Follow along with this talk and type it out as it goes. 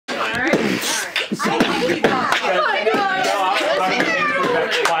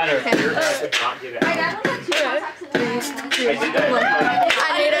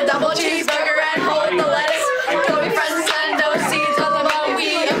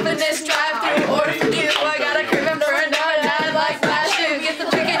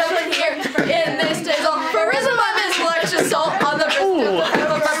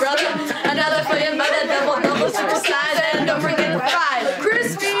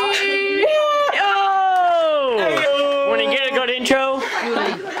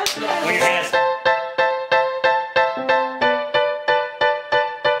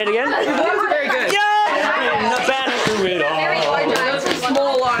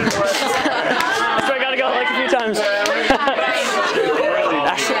That's why I gotta go like a few times.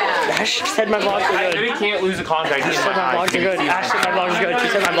 Ash said my vlogs are good. I really can't lose a contract. She said my vlogs are good. Ash said my vlogs are good. She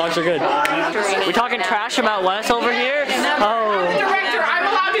said my vlogs are good. We talking trash about Wes over here? Oh. Director, I'm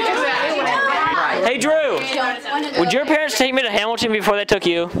allowed to do that. Hey Drew, would your parents take me to Hamilton before they took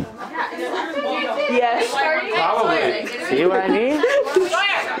you? Yes. Probably. See what I mean?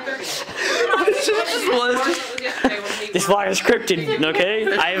 This vlog is scripted,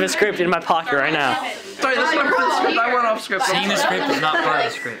 okay? I have a script in my pocket right now. Sorry, this one for the script. I went off script. Seeing the script is not part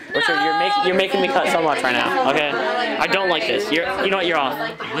of the script. Richard, you're making me cut so much right now, okay? I don't like this. You know what? You're off.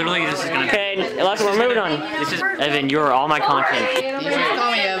 Literally, this is gonna. Okay, Alexa, we're moving on. This is. Evan, you're all my content. You should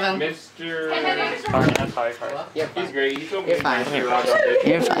call me Evan. Mr. Sorry. He's great. He's so You're fine. You're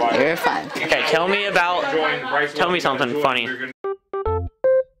fine. You're fine. Okay, tell me something funny.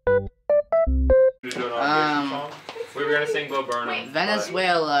 We were gonna sing Bo Burnham.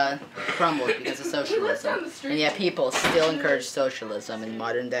 Venezuela crumbled because of socialism, and yet people still encourage socialism in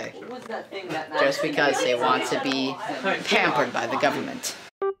modern day, just because they want to be pampered by the government.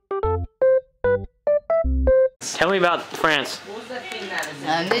 Tell me about France.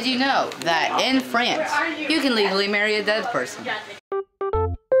 Did you know that in France, you can legally marry a dead person?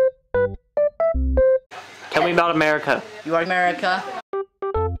 Tell me about America. You are America.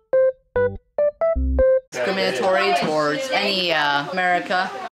 Discriminatory towards any America.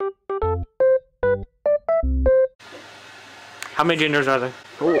 How many genders are there?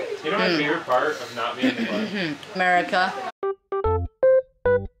 You know my favorite part of not being in the America.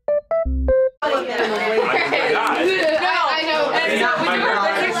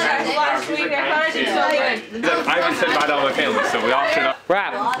 I haven't said bye to all my family, so we all should.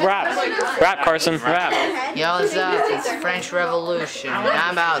 Rap, Carson, rap. Yo, what's up? It's French Revolution.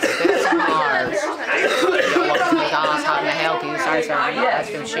 I'm about to spit some Mars. Yo, welcome to McDonald's. How can I help you? Sorry, sir. Ice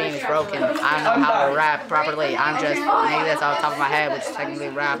cream machine is broken. I don't know how to rap properly. I'm just making this off the top of my head, which is technically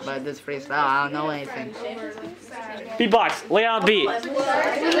rap, but this freestyle. I don't know anything. Beatbox, lay on beat.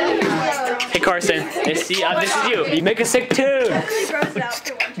 Hey Carson, this is you. You make a sick tune.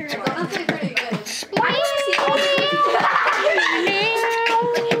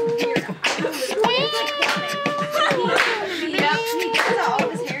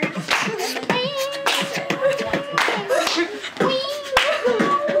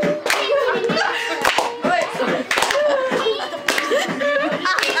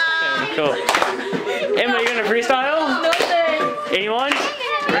 Cool. Emma, you gonna freestyle? No thanks. Anyone?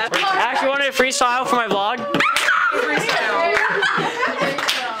 Actually, want to freestyle for my vlog? Freestyle.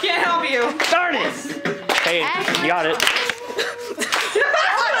 Can't help you. Darn it! Hey, you got it.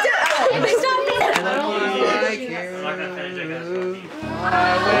 I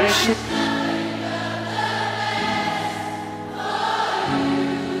like you.